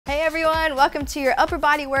Hey everyone, welcome to your upper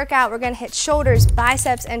body workout. We're gonna hit shoulders,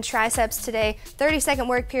 biceps, and triceps today. 30-second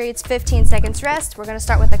work periods, 15 seconds rest. We're gonna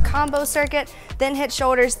start with a combo circuit, then hit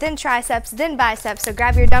shoulders, then triceps, then biceps. So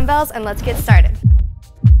grab your dumbbells and let's get started.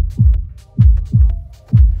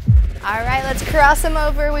 All right, let's cross them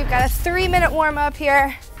over. We've got a 3-minute warm up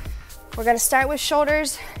here. We're gonna start with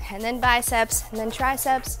shoulders, and then biceps, and then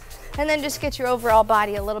triceps, and then just get your overall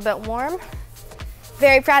body a little bit warm.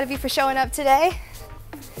 Very proud of you for showing up today.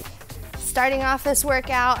 Starting off this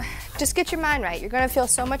workout, just get your mind right. You're gonna feel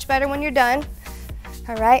so much better when you're done.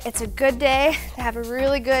 All right, it's a good day to have a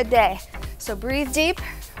really good day. So breathe deep,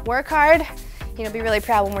 work hard, be really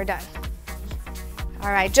proud when we're done. All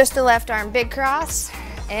right, just the left arm, big cross,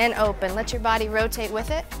 and open. Let your body rotate with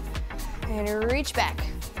it, and reach back.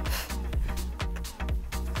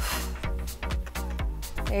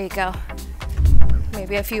 There you go.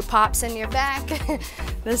 Maybe a few pops in your back.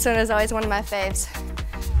 This one is always one of my faves.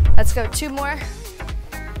 Let's go 2 more,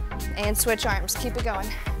 and switch arms. Keep it going.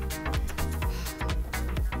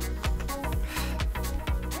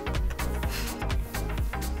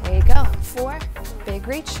 There you go. 4, big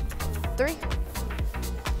reach. 3,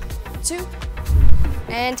 2,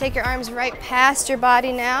 and take your arms right past your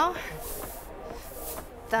body now.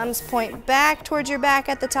 Thumbs point back towards your back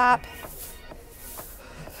at the top.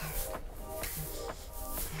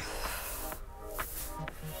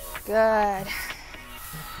 Good.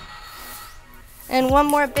 And one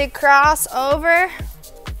more big cross over.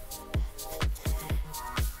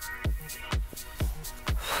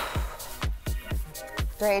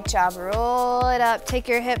 Great job. Roll it up. Take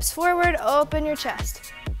your hips forward. Open your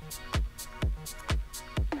chest.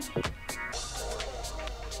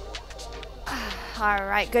 All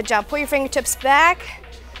right, good job. Pull your fingertips back.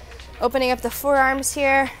 Opening up the forearms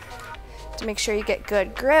here to make sure you get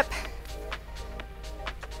good grip.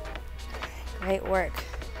 Great work.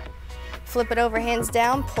 Flip it over, hands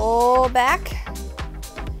down, pull back.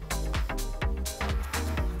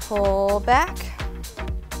 Pull back.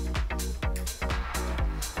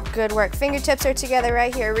 Good work. Fingertips are together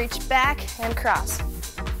right here. Reach back and cross.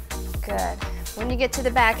 Good. When you get to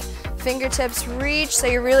the back, fingertips reach, so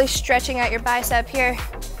you're really stretching out your bicep here.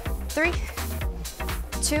 3,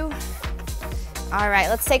 2. All right,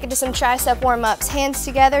 let's take it to some tricep warm-ups. Hands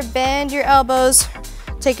together, bend your elbows.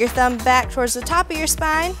 Take your thumb back towards the top of your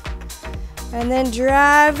spine. And then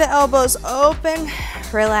drive the elbows open,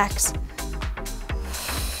 relax.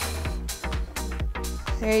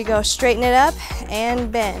 There you go, straighten it up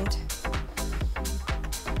and bend.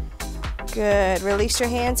 Good, release your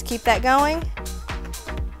hands, keep that going.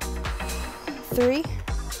 3,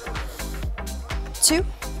 2,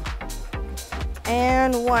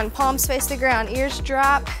 and 1. Palms face the ground, ears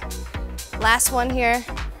drop. Last one here.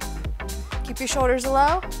 Keep your shoulders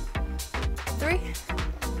low. 3.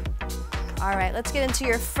 All right, let's get into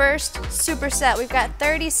your first superset. We've got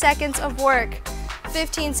 30 seconds of work,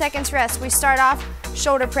 15 seconds rest. We start off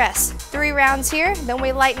shoulder press. 3 rounds here, then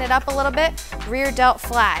we lighten it up a little bit. Rear delt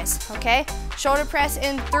flies, okay? Shoulder press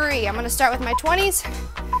in 3. I'm gonna start with my 20s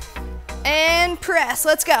and press,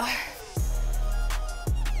 let's go.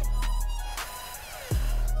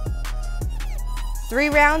 Three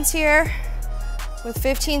rounds here with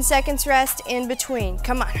 15 seconds rest in between.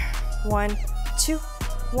 Come on, 1, 2,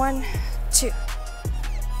 1, 2.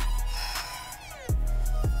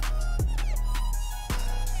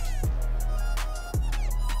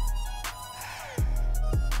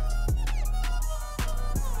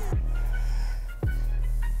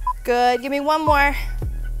 Good, give me one more.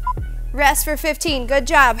 Rest for 15, good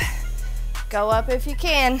job. Go up if you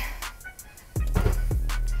can.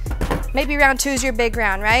 Maybe round 2 is your big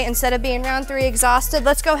round, right? Instead of being round 3 exhausted,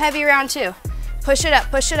 let's go heavy round 2. Push it up,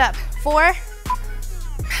 push it up. 4.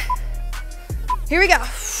 Here we go.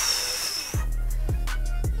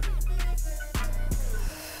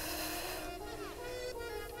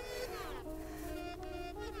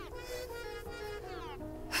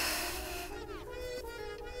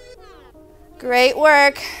 Great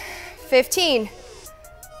work. 15.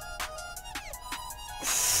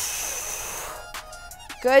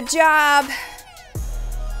 Good job.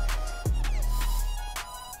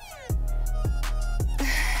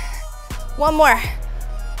 One more.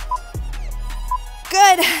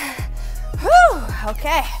 Good. Whew.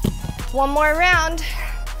 Okay. One more round.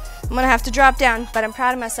 I'm gonna have to drop down, but I'm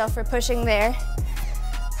proud of myself for pushing there.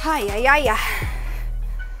 Hi-ya-ya-ya.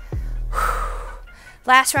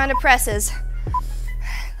 Last round of presses.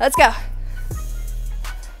 Let's go.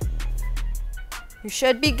 You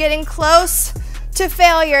should be getting close to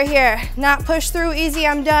failure here. Not push through, easy,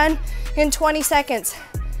 I'm done in 20 seconds.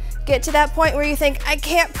 Get to that point where you think, I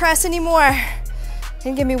can't press anymore.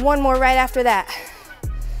 And give me one more right after that.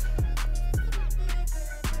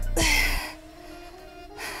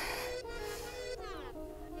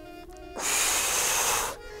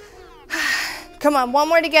 Come on, one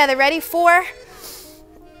more together. Ready? 4.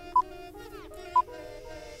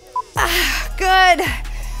 Good.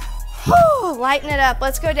 Whew, lighten it up.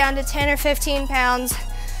 Let's go down to 10 or 15 pounds.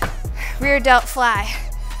 Rear delt fly.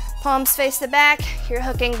 Palms face the back, you're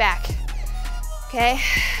hooking back. Okay?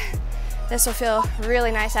 This will feel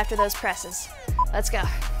really nice after those presses. Let's go.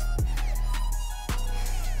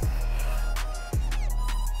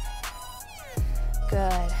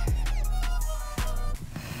 Good.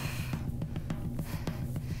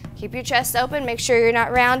 Keep your chest open, make sure you're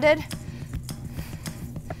not rounded.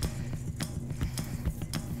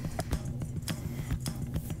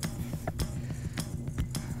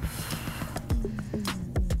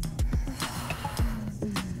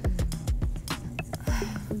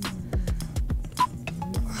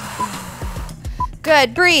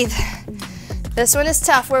 Good, breathe. This one is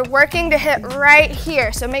tough. We're working to hit right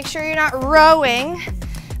here, so make sure you're not rowing,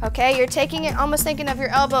 okay? You're taking it, almost thinking of your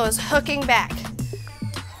elbows hooking back,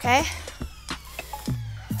 okay?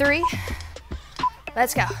 3,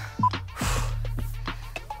 let's go.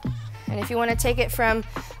 And if you want to take it from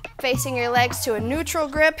facing your legs to a neutral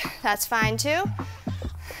grip, that's fine too.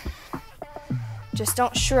 Just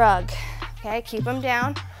don't shrug, okay? Keep them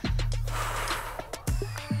down.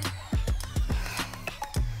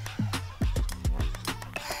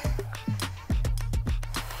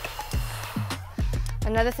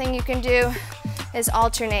 Another thing you can do is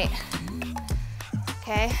alternate,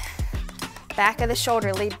 okay? Back of the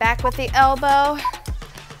shoulder, lead back with the elbow,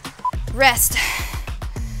 rest.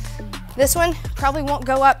 This one probably won't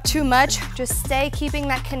go up too much, just stay keeping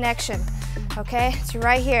that connection, okay? It's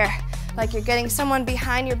right here, like you're getting someone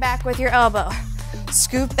behind your back with your elbow.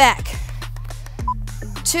 Scoop back.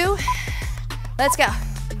 2, let's go.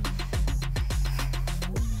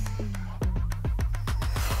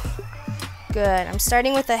 Good, I'm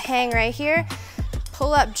starting with a hang right here.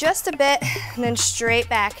 Pull up just a bit and then straight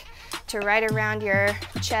back to right around your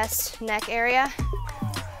chest, neck area.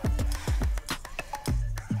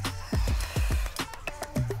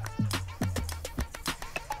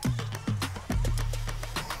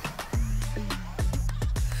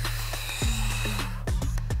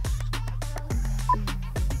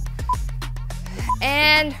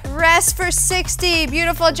 And rest for 60,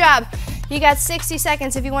 beautiful job. You got 60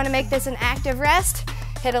 seconds. If you want to make this an active rest,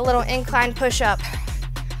 hit a little incline push-up.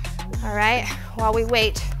 All right, while we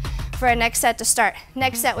wait for our next set to start.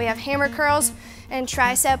 Next set, we have hammer curls and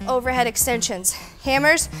tricep overhead extensions.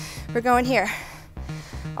 Hammers, we're going here.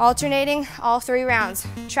 Alternating all 3 rounds.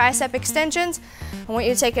 Tricep extensions, I want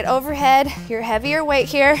you to take it overhead, your heavier weight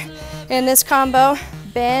here in this combo,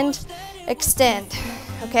 bend, extend,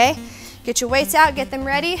 okay? Get your weights out, get them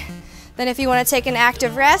ready. Then if you want to take an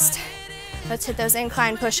active rest, let's hit those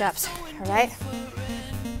incline push-ups, all right?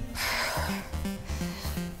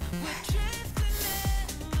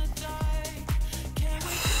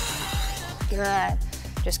 Good.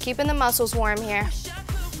 Just keeping the muscles warm here.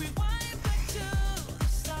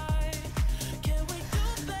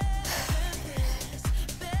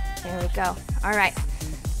 There we go. All right.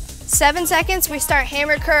 7 seconds, we start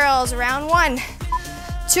hammer curls. Round 1,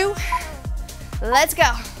 2, let's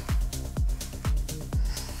go.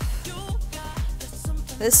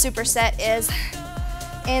 This superset is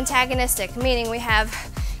antagonistic, meaning we have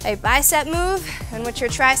a bicep move in which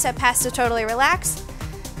your tricep has to totally relax,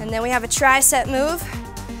 and then we have a tricep move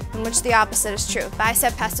in which the opposite is true.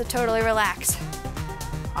 Bicep has to totally relax.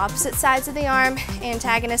 Opposite sides of the arm,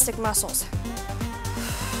 antagonistic muscles.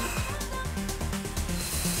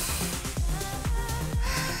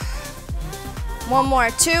 One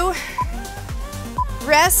more, 2,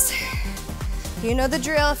 rest. You know the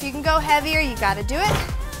drill. If you can go heavier, you gotta do it.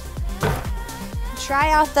 Try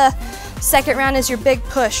out the second round as your big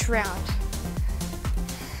push round.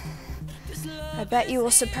 I bet you will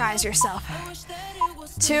surprise yourself.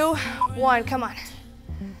 2, 1, come on.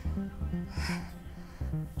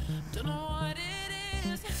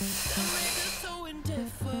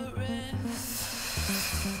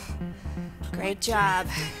 Great job.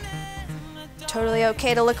 Totally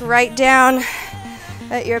okay to look right down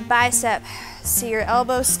at your bicep. See your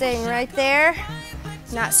elbow staying right there,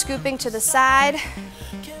 not scooping to the side.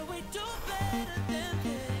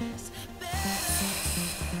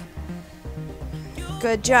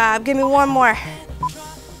 Good job. Give me one more.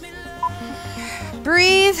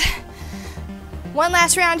 Breathe. One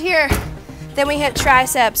last round here. Then we hit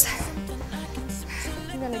triceps.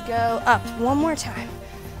 I'm gonna go up one more time.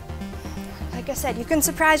 Like I said, you can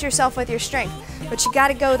surprise yourself with your strength. but you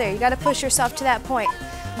gotta go there. You gotta push yourself to that point.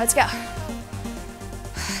 Let's go.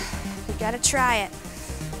 You gotta try it.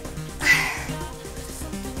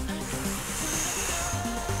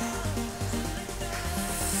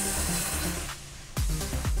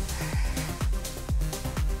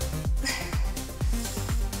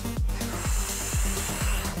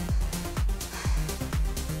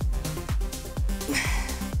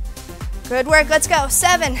 Good work, let's go.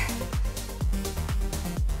 7.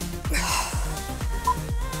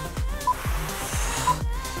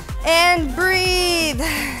 And breathe.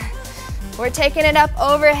 We're taking it up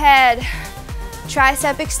overhead.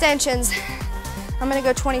 Tricep extensions. I'm gonna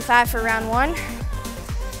go 25 for round 1.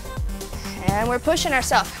 And we're pushing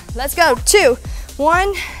ourselves. Let's go, 2,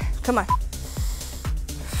 1, come on.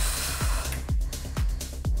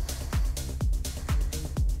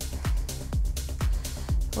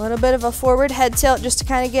 A little bit of a forward head tilt just to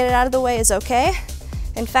kind of get it out of the way is okay.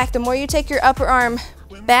 In fact, the more you take your upper arm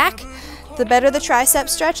back, the better the tricep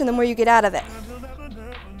stretch and the more you get out of it.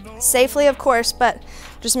 Safely, of course, but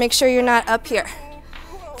just make sure you're not up here.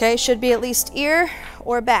 Okay, should be at least ear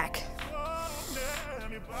or back.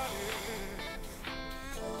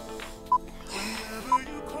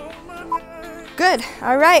 Good,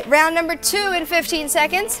 all right, round number 2 in 15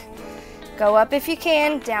 seconds. Go up if you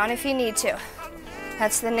can, down if you need to.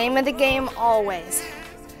 That's the name of the game always.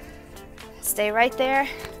 Stay right there.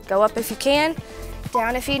 Go up if you can,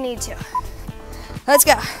 down if you need to. Let's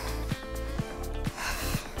go.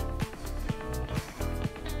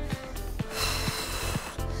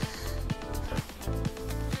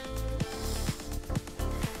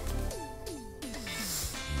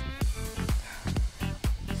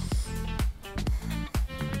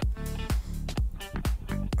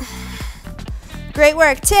 Great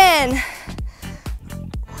work, 10.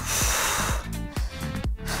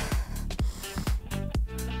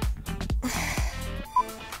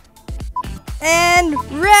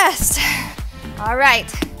 And rest. All right,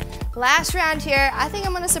 last round here. I think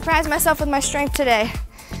I'm gonna surprise myself with my strength today.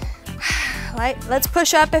 Let's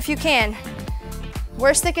push up if you can.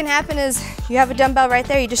 Worst that can happen is you have a dumbbell right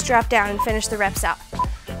there, you just drop down and finish the reps out.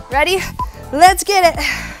 Ready? Let's get it.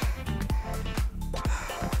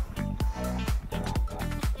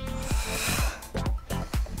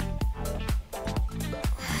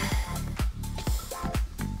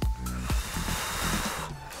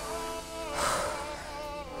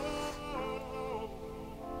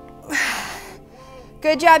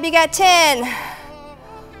 Good job, you got 10.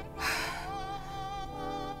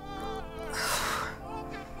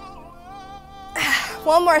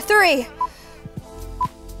 One more, 3.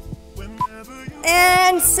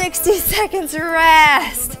 And 60 seconds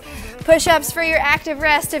rest. Push-ups for your active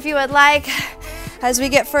rest if you would like. As we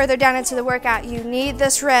get further down into the workout, you need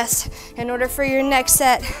this rest in order for your next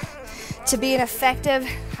set to be an effective,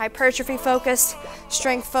 hypertrophy-focused,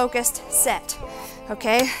 strength-focused set.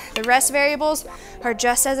 Okay, the rest variables are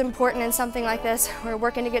just as important in something like this. We're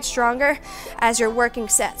working to get stronger as you're working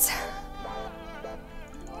sets.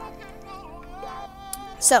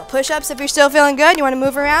 So push-ups if you're still feeling good. You want to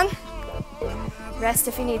move around? Rest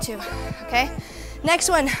if you need to, okay? Next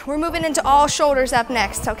one, we're moving into all shoulders up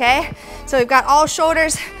next, okay? So we've got all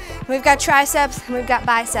shoulders, we've got triceps, and we've got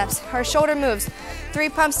biceps. Our shoulder moves. 3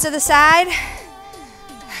 pumps to the side,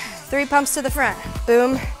 3 pumps to the front.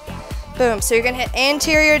 Boom, boom. So you're gonna hit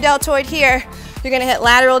anterior deltoid here. You're gonna hit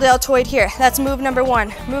lateral deltoid here. That's move number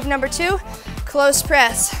 1. Move number 2, close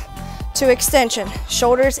press to extension.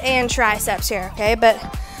 Shoulders and triceps here, okay? But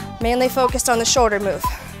mainly focused on the shoulder move.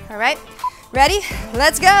 All right, ready?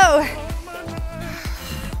 Let's go.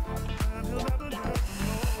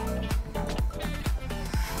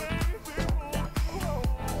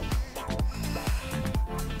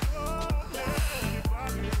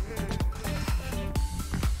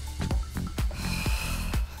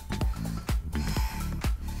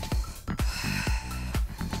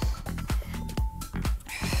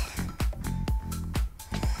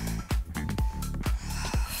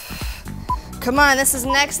 Come on, this is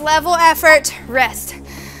next level effort. Rest.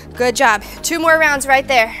 Good job. 2 more rounds right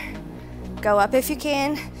there. Go up if you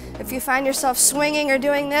can. If you find yourself swinging or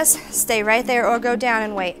doing this, stay right there or go down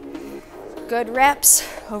and wait. Good reps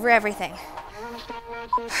over everything.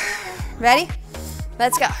 Ready?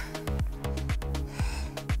 Let's go.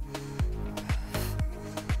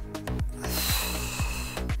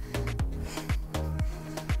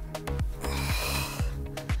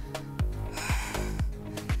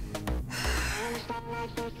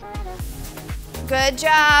 Good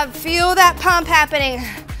job. Feel that pump happening.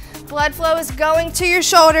 Blood flow is going to your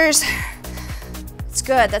shoulders. It's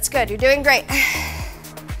good. That's good. You're doing great.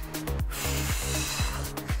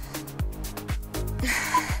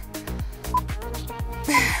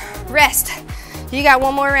 Rest. You got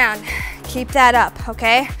one more round. Keep that up,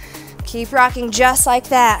 okay? Keep rocking just like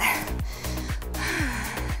that.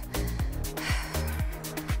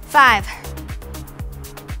 5.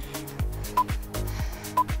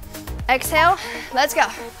 Exhale, let's go.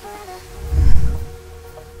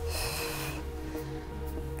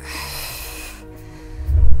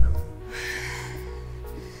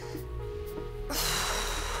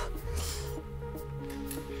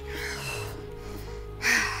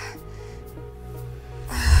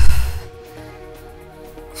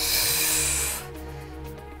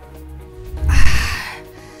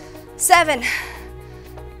 Seven.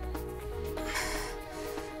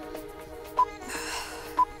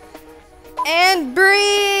 And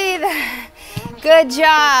breathe. Good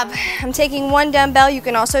job. I'm taking 1 dumbbell. You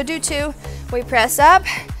can also do 2. We press up,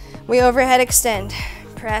 we overhead extend.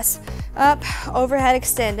 Press up, overhead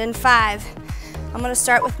extend. And 5. I'm gonna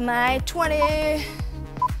start with my 20.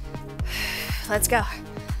 Let's go.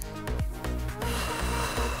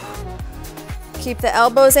 Keep the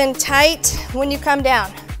elbows in tight when you come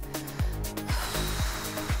down.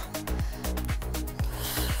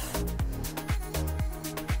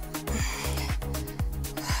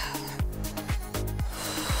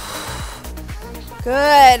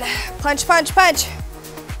 Good. Punch, punch, punch.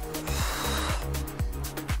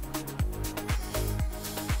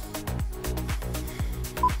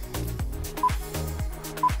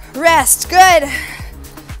 Rest. Good.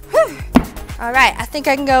 Whew. All right, I think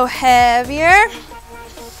I can go heavier.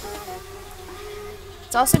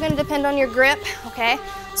 It's also going to depend on your grip, okay?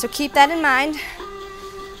 So keep that in mind.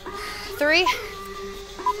 3,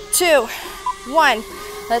 2, 1.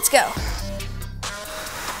 Let's go.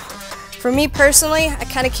 For me personally, I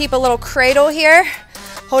kind of keep a little cradle here,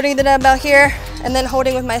 holding the dumbbell here, and then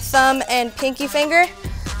holding with my thumb and pinky finger.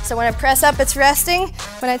 So when I press up, it's resting.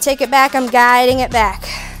 When I take it back, I'm guiding it back.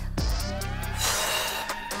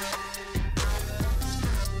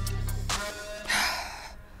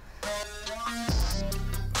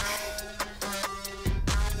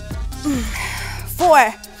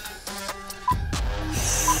 Four.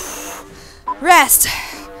 Rest.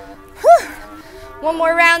 Whew. One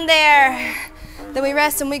more round there. Then we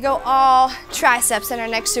rest and we go all triceps in our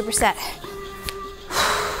next superset.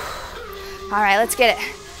 All right, let's get it.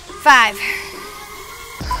 5,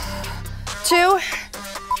 2,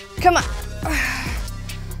 come on.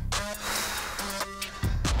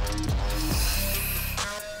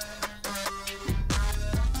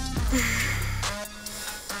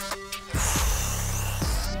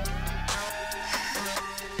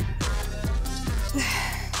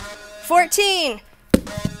 14.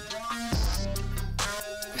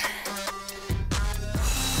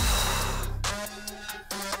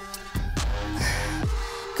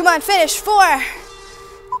 Come on, finish. 4.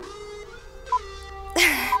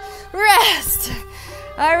 Rest.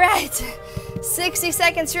 All right, 60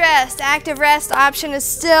 seconds rest. Active rest option is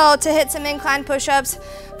still to hit some incline push-ups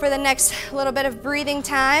for the next little bit of breathing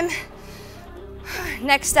time.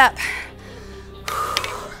 Next up.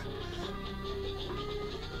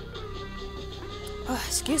 Oh,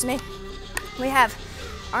 excuse me. We have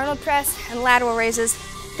Arnold press and lateral raises,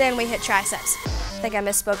 then we hit triceps. I think I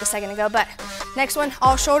misspoke a second ago, but next one,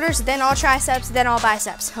 all shoulders, then all triceps, then all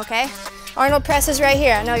biceps, okay? Arnold press is right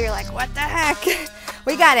here. I know you're like, what the heck?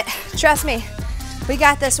 We got it, trust me. We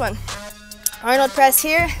got this one. Arnold press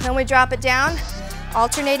here, then we drop it down,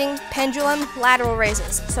 alternating pendulum lateral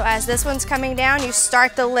raises. So as this one's coming down, you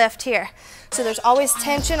start the lift here. So there's always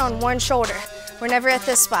tension on one shoulder. We're never at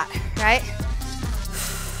this spot, right?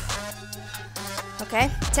 Okay,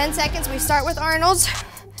 10 seconds, we start with Arnold's.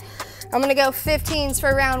 I'm gonna go 15s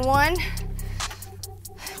for round 1.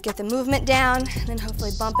 Get the movement down, and then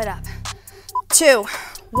hopefully bump it up. 2,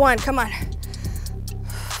 1, come on.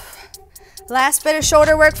 Last bit of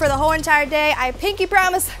shoulder work for the whole entire day, I pinky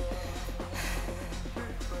promise.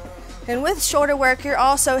 And with shoulder work, you're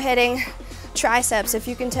also hitting triceps, if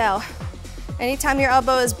you can tell. Anytime your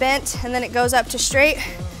elbow is bent and then it goes up to straight,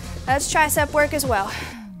 that's tricep work as well.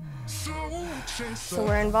 So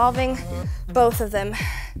we're involving both of them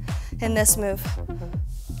in this move.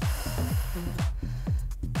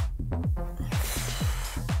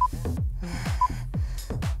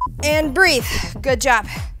 And breathe. Good job.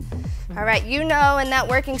 All right, you know in that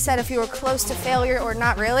working set if you were close to failure or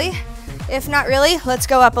not really. If not really, let's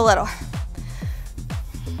go up a little.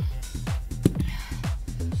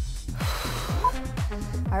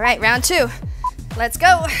 All right, round 2. Let's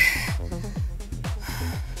go.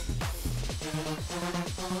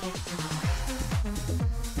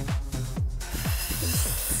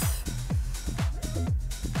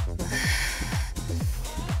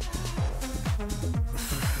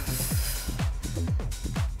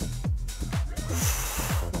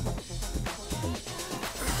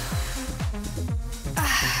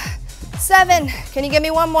 7. Can you give me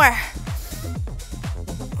one more?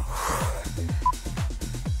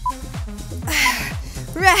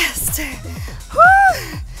 Rest.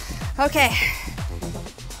 Woo. Okay.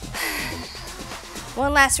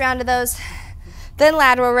 One last round of those. Then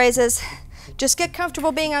lateral raises. Just get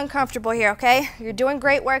comfortable being uncomfortable here, okay? You're doing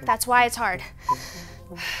great work, that's why it's hard.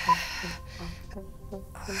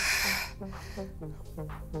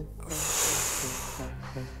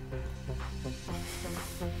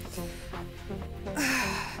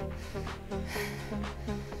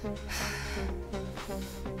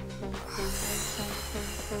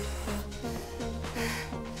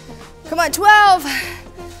 Come on, 12.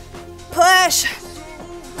 Push.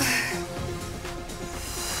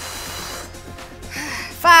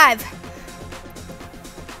 5.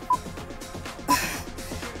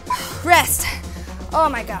 Rest. Oh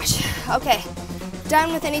my gosh. Okay,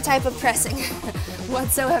 done with any type of pressing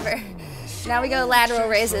whatsoever. Now we go lateral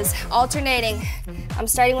raises, alternating. I'm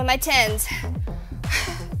starting with my 10s.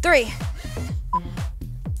 3.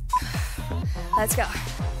 Let's go.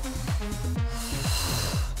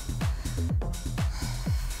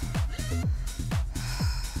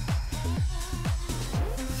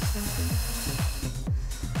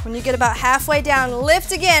 When you get about halfway down,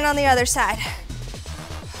 lift again on the other side.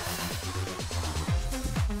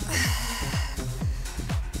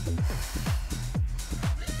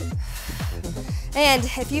 And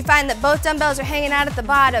if you find that both dumbbells are hanging out at the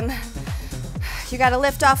bottom, you gotta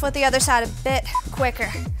lift off with the other side a bit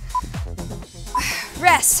quicker.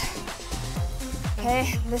 Rest.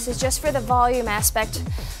 Okay, this is just for the volume aspect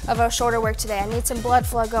of our shoulder work today. I need some blood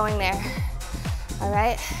flow going there. All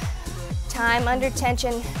right, time under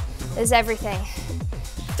tension is everything.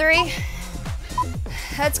 3,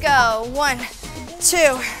 let's go. 1, 2,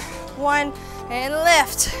 1, and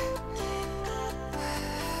lift.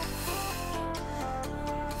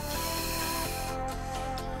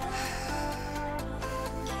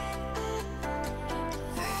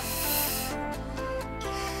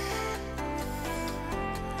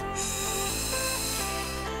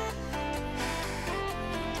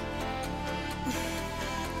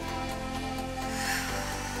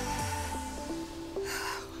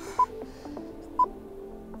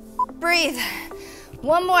 Breathe.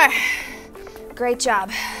 One more. Great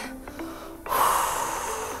job.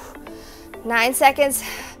 9 seconds.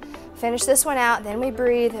 Finish this one out, then we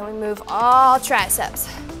breathe and we move all triceps.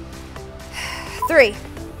 3.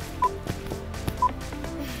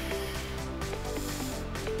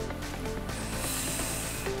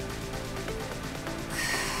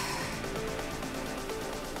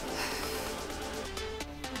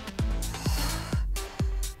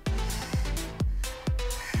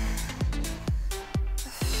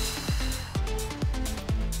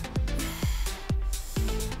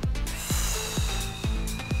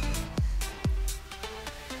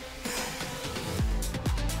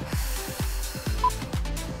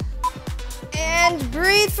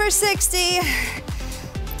 60.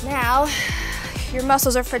 Now, your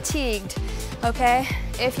muscles are fatigued, okay?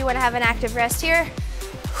 If you want to have an active rest here,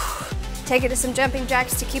 take it to some jumping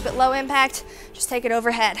jacks to keep it low impact. Just take it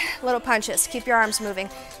overhead, little punches, keep your arms moving,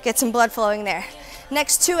 get some blood flowing there.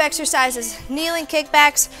 Next 2 exercises, kneeling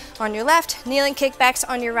kickbacks on your left, kneeling kickbacks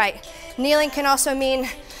on your right. Kneeling can also mean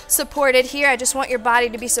supported here. I just want your body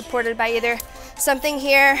to be supported by either something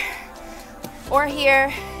here, or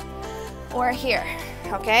here, or here.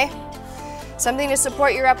 Okay? Something to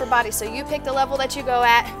support your upper body. So you pick the level that you go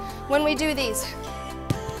at. When we do these,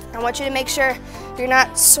 I want you to make sure you're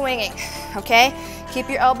not swinging, okay? Keep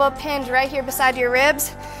your elbow pinned right here beside your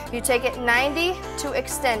ribs. You take it 90 to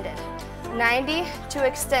extended. 90 to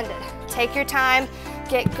extended. Take your time,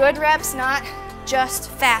 get good reps, not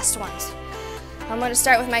just fast ones. I'm gonna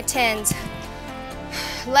start with my 10s.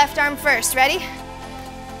 Left arm first, ready?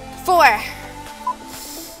 4.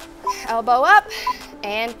 Elbow up.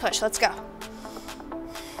 And push, let's go.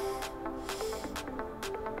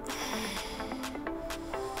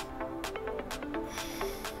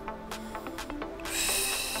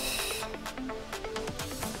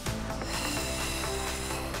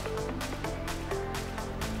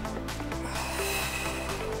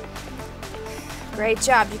 Great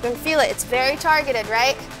job, you can feel it, it's very targeted,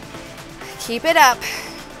 right? Keep it up.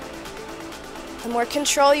 The more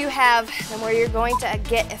control you have, the more you're going to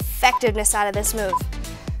get effectiveness out of this move.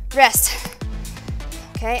 Rest,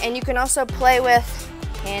 okay? And you can also play with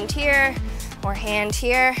hand here or hand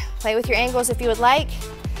here. Play with your angles if you would like.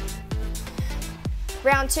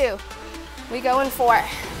 Round 2, we go in 4.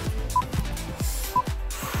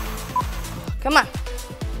 Come on.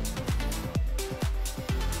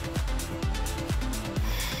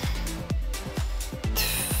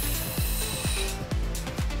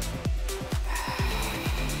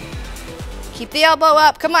 Keep the elbow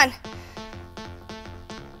up, come on.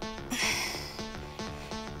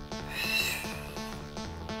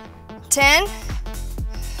 Ten.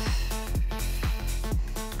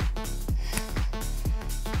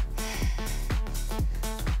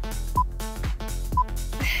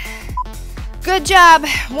 Good job.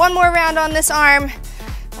 One more round on this arm.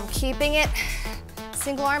 I'm keeping it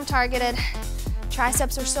single arm targeted.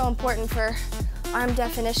 Triceps are so important for arm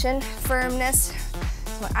definition, firmness.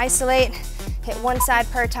 So isolate, hit one side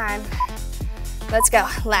per time. Let's go.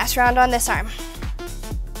 Last round on this arm.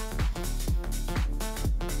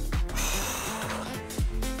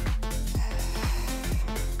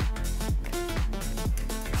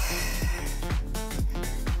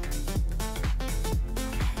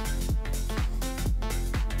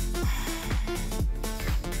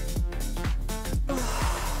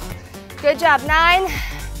 Good job, 9.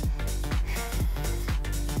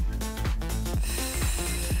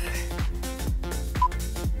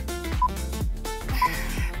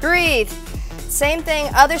 Breathe. Same thing,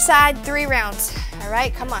 other side, 3 rounds. All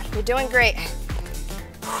right, come on, you're doing great.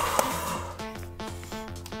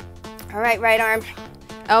 All right, right arm,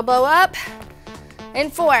 elbow up, in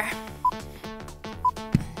 4.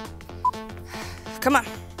 Come on.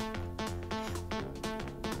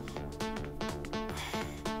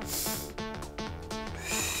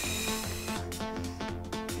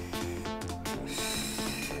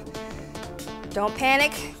 Don't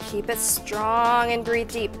panic, keep it strong and breathe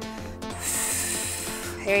deep.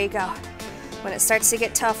 There you go. When it starts to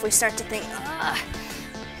get tough, we start to think,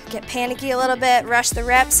 get panicky a little bit, rush the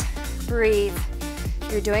reps, breathe.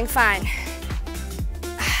 You're doing fine.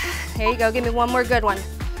 There you go, give me one more good one.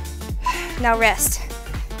 Now rest.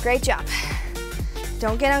 Great job.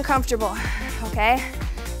 Don't get uncomfortable, okay?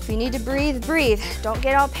 If you need to breathe, breathe. Don't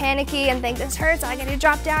get all panicky and think this hurts, I gotta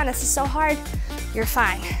drop down, this is so hard. You're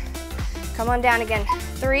fine. Come on down again.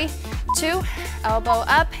 3, 2, elbow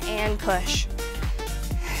up and push.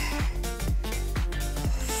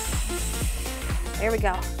 There we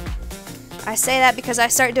go. I say that because I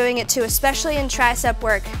start doing it too, especially in tricep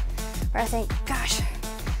work, where I think, gosh,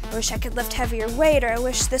 I wish I could lift heavier weight, or I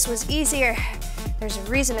wish this was easier. There's a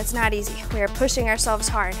reason it's not easy. We are pushing ourselves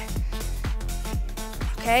hard.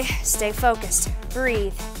 Okay, stay focused,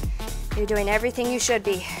 breathe. You're doing everything you should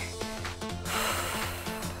be.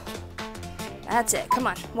 That's it, come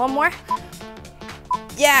on, one more.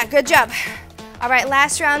 Yeah, good job. All right,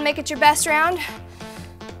 last round, make it your best round.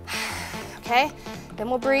 Okay, then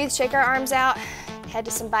we'll breathe, shake our arms out, head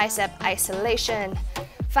to some bicep isolation.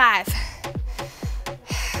 5.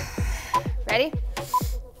 Ready?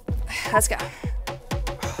 Let's go.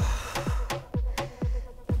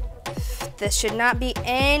 This should not be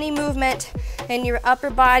any movement in your upper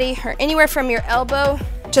body or anywhere from your elbow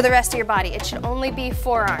to the rest of your body. It should only be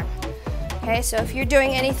forearm. Okay, so if you're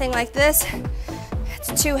doing anything like this,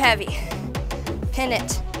 it's too heavy. Pin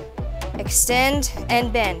it, extend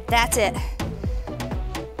and bend, that's it.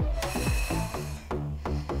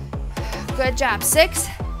 Good job, 6.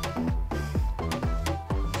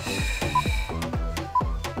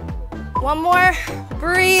 One more,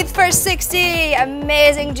 breathe for 60,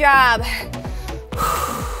 amazing job.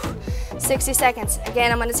 60 seconds.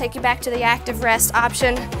 Again, I'm gonna take you back to the active rest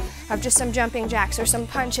option of just some jumping jacks or some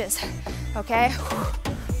punches. Okay,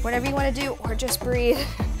 whatever you want to do, or just breathe.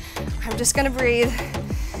 I'm just gonna breathe.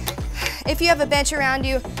 If you have a bench around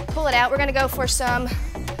you, pull it out. We're gonna go for some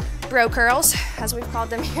bro curls, as we've called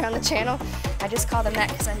them here on the channel. I just call them that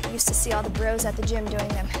because I used to see all the bros at the gym doing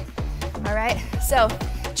them. All right, so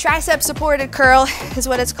tricep supported curl is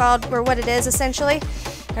what it's called, or what it is essentially.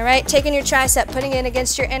 All right, taking your tricep, putting it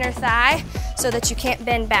against your inner thigh so that you can't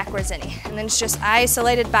bend backwards any. And then it's just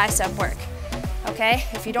isolated bicep work. Okay,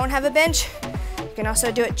 if you don't have a bench, you can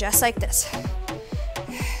also do it just like this.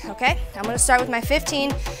 Okay, I'm gonna start with my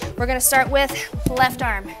 15. We're gonna start with left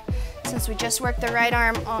arm, since we just worked the right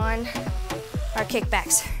arm on our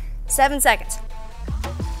kickbacks. 7 seconds.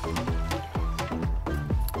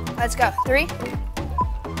 Let's go, 3.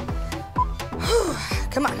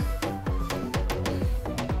 Come on.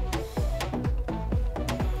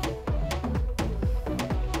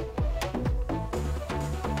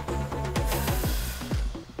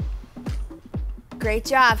 Great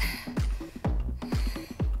job.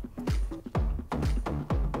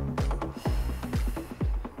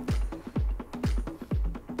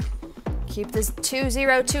 Keep this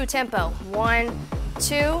 2-0-2 tempo. 1,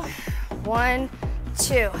 2, 1,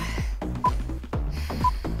 2.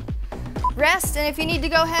 Rest, and if you need to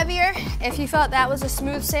go heavier, if you felt that was a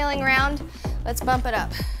smooth sailing round, let's bump it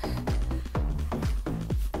up.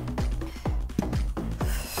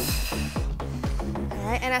 All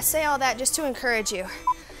right, And I say all that just to encourage you.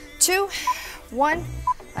 2, 1,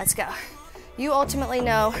 let's go. You ultimately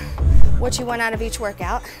know what you want out of each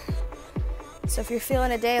workout. So if you're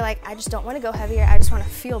feeling a day like, I just don't want to go heavier, I just want to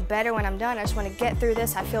feel better when I'm done, I just want to get through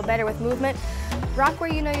this, I feel better with movement, rock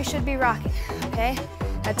where you know you should be rocking, okay?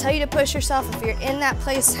 I tell you to push yourself if you're in that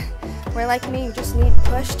place where, like me, you just need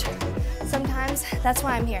pushed sometimes. That's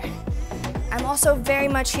why I'm here. I'm also very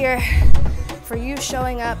much here for you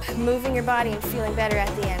showing up, moving your body, and feeling better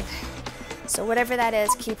at the end. So whatever that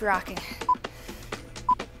is, keep rocking.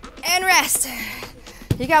 And rest.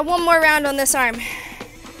 You got one more round on this arm.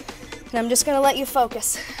 And I'm just gonna let you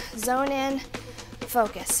focus. Zone in,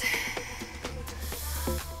 focus.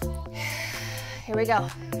 Here we go.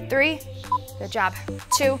 3, good job.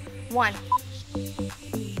 2, 1.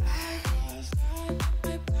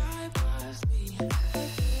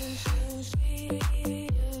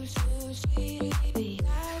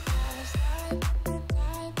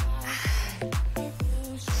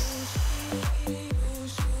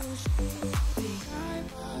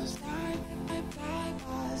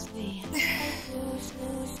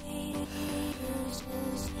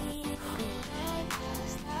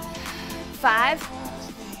 Five.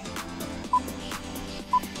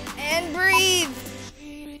 And breathe.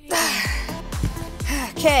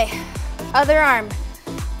 Okay, other arm.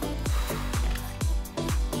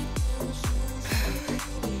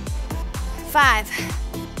 5,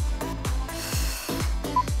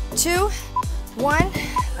 2, 1,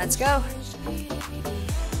 let's go.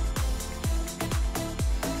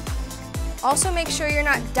 Also make sure you're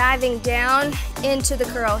not diving down into the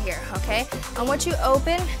curl here, okay? I want you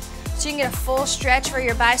open so you can get a full stretch for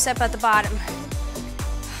your bicep at the bottom,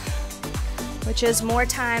 which is more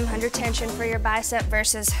time under tension for your bicep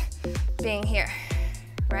versus being here,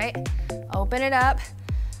 right? Open it up.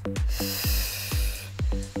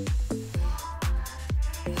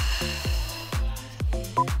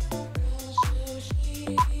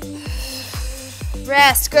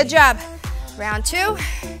 Rest, good job. Round 2.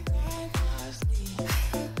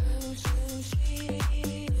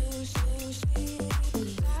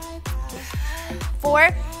 Four.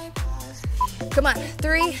 Come on,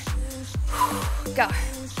 3. Go.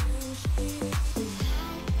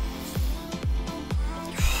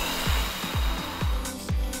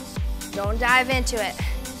 Don't dive into it.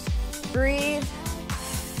 Breathe.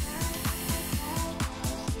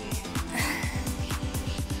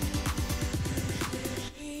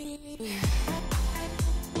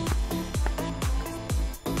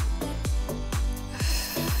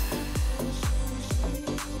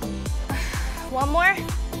 One more.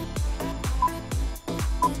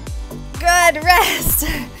 Good, rest.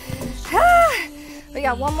 We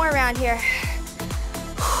got one more round here.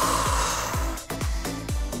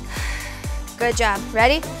 Good job,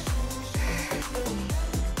 ready?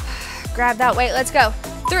 Grab that weight, let's go.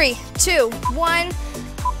 3, 2, 1.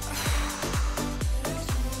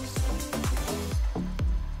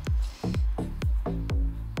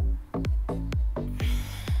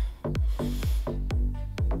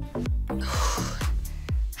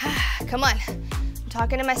 Come on, I'm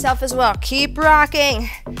talking to myself as well. Keep rocking.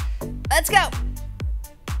 Let's go.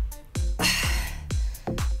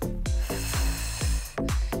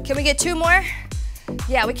 Can we get 2 more?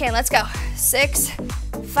 Yeah, we can, let's go. 6,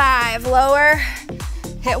 5, lower.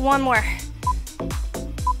 Hit 1 more.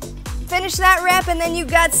 Finish that rep and then you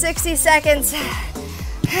got 60 seconds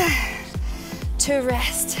to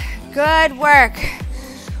rest. Good work.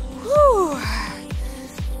 Whew.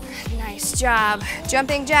 Nice job.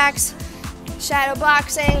 Jumping jacks, shadow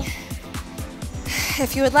boxing,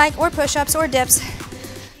 if you would like, or push-ups or dips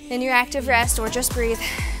in your active rest, or just breathe.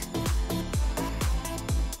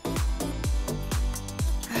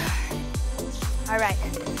 All right,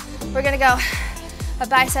 we're gonna go a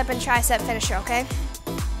bicep and tricep finisher, okay?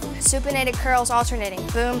 Supinated curls alternating,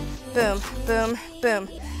 boom, boom, boom, boom,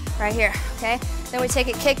 right here, okay? Then we take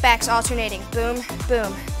it kickbacks alternating, boom,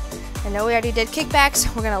 boom. I know we already did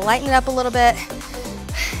kickbacks. We're gonna lighten it up a little bit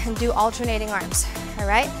and do alternating arms, all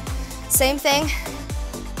right? Same thing,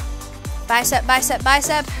 bicep, bicep,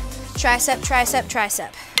 bicep, tricep, tricep,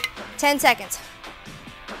 tricep. 10 seconds.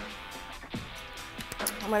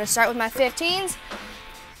 I'm gonna start with my 15s.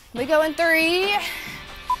 We go in 3,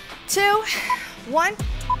 2, 1,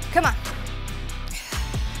 come on.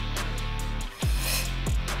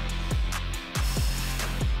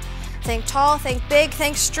 Think tall, think big,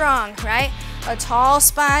 think strong, right? A tall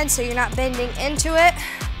spine so you're not bending into it.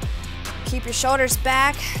 Keep your shoulders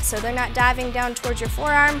back so they're not diving down towards your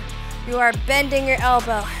forearm. You are bending your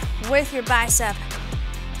elbow with your bicep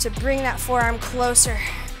to bring that forearm closer.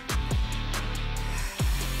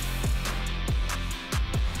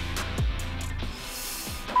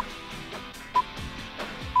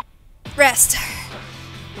 rest.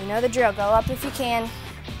 You know the drill, go up if you can.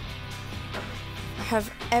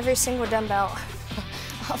 Have every single dumbbell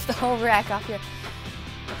off the whole rack, off your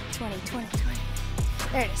 20, 20, 20.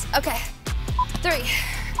 There it is, okay. 3,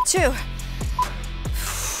 2.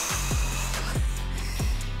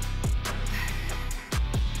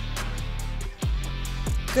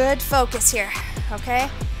 Good focus here, okay?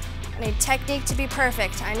 I need technique to be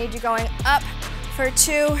perfect. I need you going up for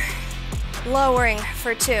 2, lowering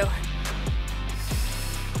for 2.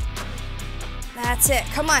 That's it,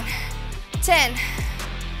 come on. 10.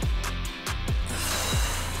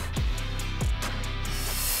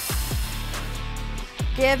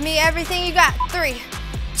 Give me everything you got. 3,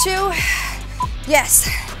 2, yes.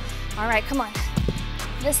 All right, come on.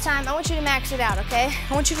 This time, I want you to max it out, okay?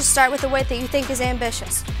 I want you to start with a weight that you think is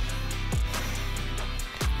ambitious.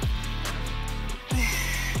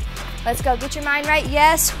 Let's go, get your mind right.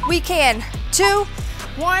 Yes, we can. 2,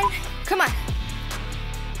 1, come on.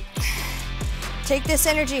 Take this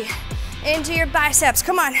energy into your biceps,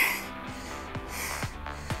 come on.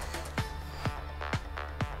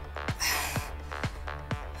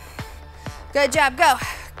 Good job, go,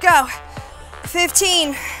 go.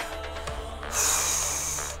 15.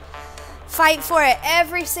 Fight for it,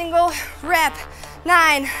 every single rep.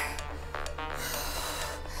 9.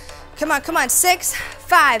 Come on, come on, 6,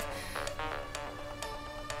 5.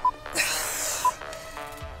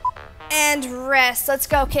 And rest, let's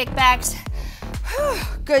go, kickbacks.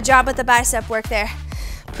 Good job with the bicep work there.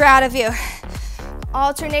 Proud of you.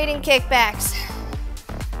 Alternating kickbacks.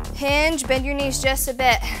 Hinge, bend your knees just a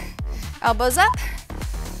bit. Elbows up.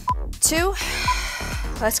 2.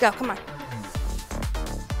 Let's go, come on.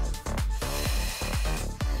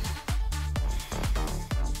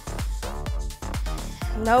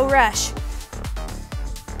 No rush.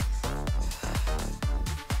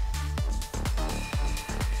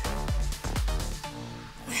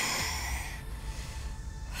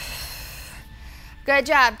 Good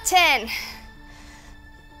job. 10.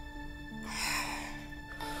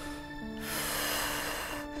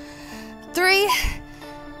 3.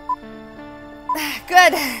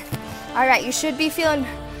 Good. All right, you should be feeling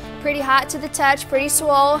pretty hot to the touch, pretty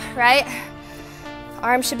swole, right?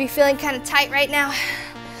 Arms should be feeling kind of tight right now.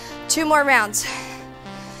 2 more rounds.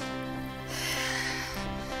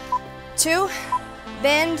 2,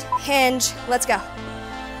 bend, hinge, let's go.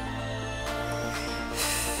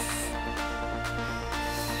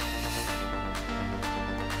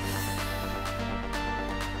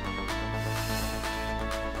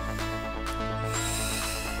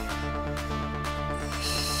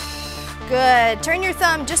 Good. Turn your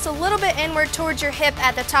thumb just a little bit inward towards your hip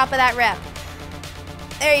at the top of that rep.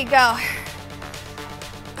 There you go.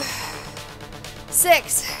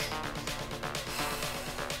 6.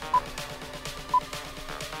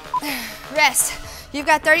 Rest. You've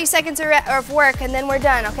got 30 seconds of work and then we're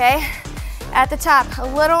done, okay? At the top, a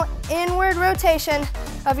little inward rotation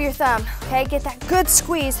of your thumb, okay? Get that good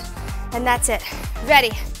squeeze and that's it.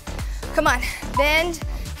 Ready. Come on. Bend,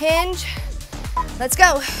 hinge. Let's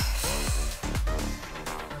go.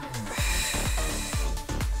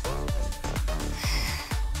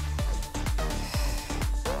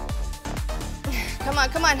 Come on,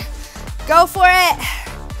 come on. Go for it.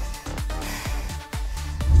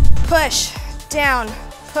 Push down,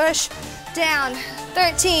 push down.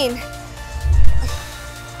 13.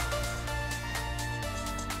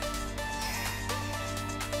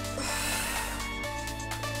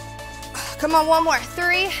 Come on, one more.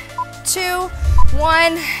 3, 2,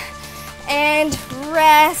 1, and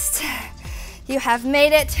rest. You have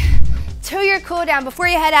made it to your cool down. Before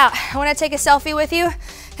you head out, I want to take a selfie with you.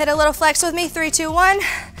 Hit a little flex with me. 3, 2, 1.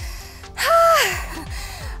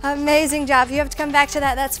 Amazing job. If you have to come back to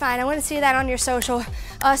that, that's fine. I want to see that on your social.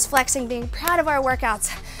 Us flexing, being proud of our workouts,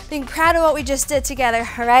 being proud of what we just did together,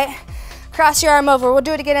 all right? Cross your arm over. We'll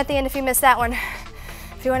do it again at the end if you missed that one.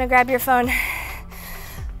 If you want to grab your phone.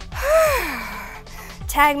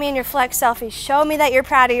 Tag me in your flex selfie. Show me that you're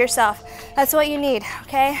proud of yourself. That's what you need,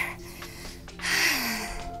 okay?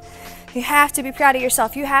 You have to be proud of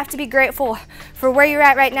yourself. You have to be grateful for where you're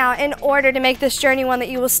at right now in order to make this journey one that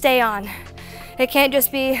you will stay on. It can't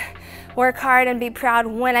just be work hard and be proud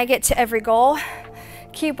when I get to every goal.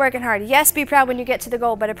 Keep working hard. Yes, be proud when you get to the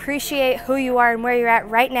goal, but appreciate who you are and where you're at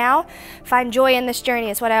right now. Find joy in this journey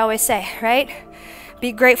is what I always say, right?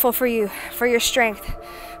 Be grateful for you, for your strength,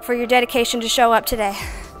 for your dedication to show up today.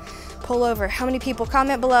 Pull over. How many people,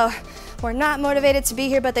 comment below, were not motivated to be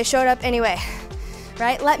here, but they showed up anyway,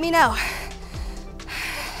 right? Let me know.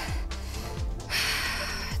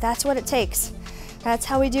 That's what it takes. That's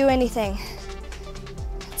how we do anything.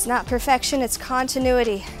 It's not perfection, it's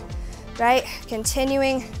continuity. right?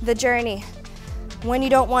 Continuing the journey. When you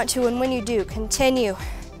don't want to and when you do, continue.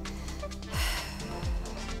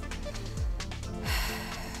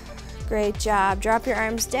 Great job. Drop your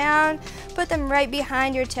arms down, put them right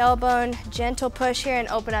behind your tailbone. Gentle push here and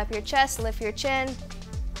open up your chest, lift your chin.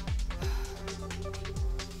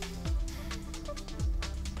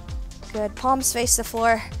 Good, palms face the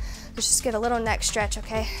floor. Let's just get a little neck stretch,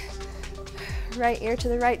 okay? Right ear to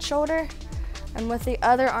the right shoulder, and with the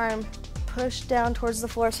other arm, push down towards the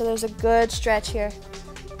floor so there's a good stretch here.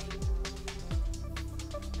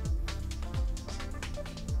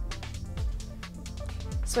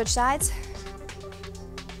 Switch sides.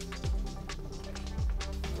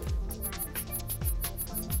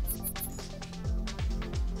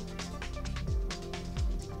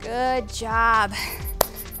 Good job.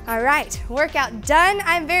 All right, workout done.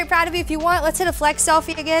 I'm very proud of you. If you want, let's hit a flex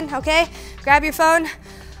selfie again, okay? Grab your phone.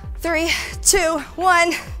 3, 2,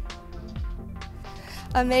 1.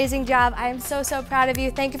 Amazing job. I am so, so proud of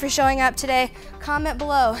you. Thank you for showing up today. Comment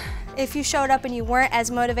below if you showed up and you weren't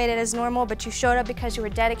as motivated as normal, but you showed up because you were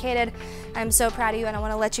dedicated. I'm so proud of you and I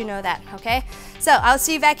want to let you know that, okay? So I'll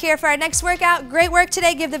see you back here for our next workout. Great work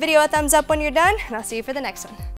today. Give the video a thumbs up when you're done, and I'll see you for the next one.